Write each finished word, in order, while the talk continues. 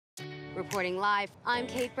Reporting live, I'm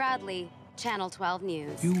Kate Bradley, Channel 12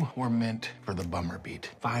 News. You were meant for the bummer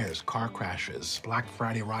beat. Fires, car crashes, Black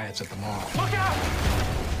Friday riots at the mall. Look out!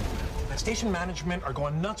 Station management are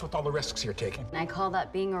going nuts with all the risks you're taking. I call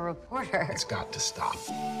that being a reporter. It's got to stop.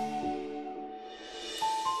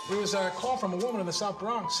 There was a call from a woman in the South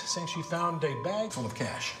Bronx saying she found a bag full of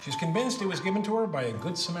cash. She's convinced it was given to her by a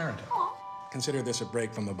good Samaritan. Aww. Consider this a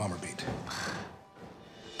break from the bummer beat.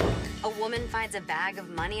 A woman finds a bag of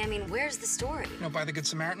money? I mean, where's the story? You know, by the Good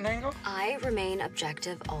Samaritan angle? I remain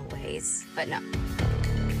objective always, but no.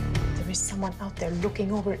 There is someone out there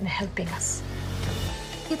looking over it and helping us.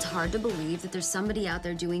 It's hard to believe that there's somebody out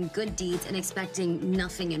there doing good deeds and expecting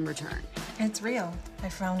nothing in return. It's real. I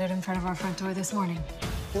found it in front of our front door this morning.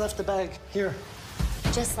 You left the bag here.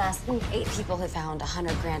 Just last week, 8 people have found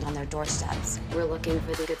 100 grand on their doorsteps. We're looking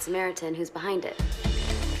for the Good Samaritan who's behind it.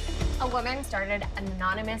 A woman started an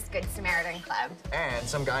anonymous Good Samaritan Club. And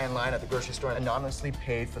some guy in line at the grocery store anonymously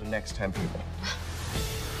paid for the next 10 people.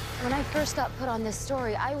 When I first got put on this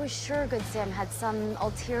story, I was sure Good Sam had some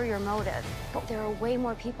ulterior motive. But there are way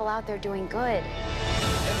more people out there doing good.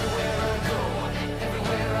 Everywhere I go,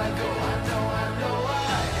 everywhere I go, I know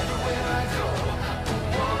everywhere I go.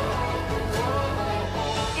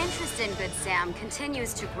 Interest in Good Sam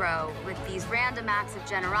continues to grow with these random acts of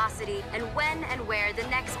generosity and when and where the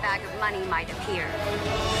next bag of money might appear.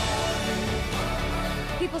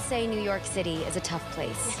 People say New York City is a tough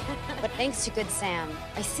place, but thanks to Good Sam,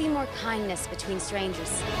 I see more kindness between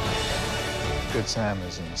strangers. Good Sam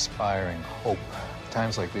is inspiring hope.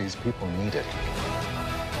 Times like these, people need it.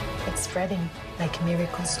 It's spreading like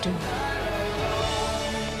miracles do.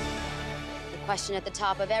 The question at the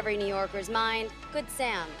top of every New Yorker's mind, Good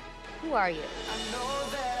Sam, who are you? I know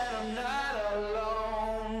that I'm not alone.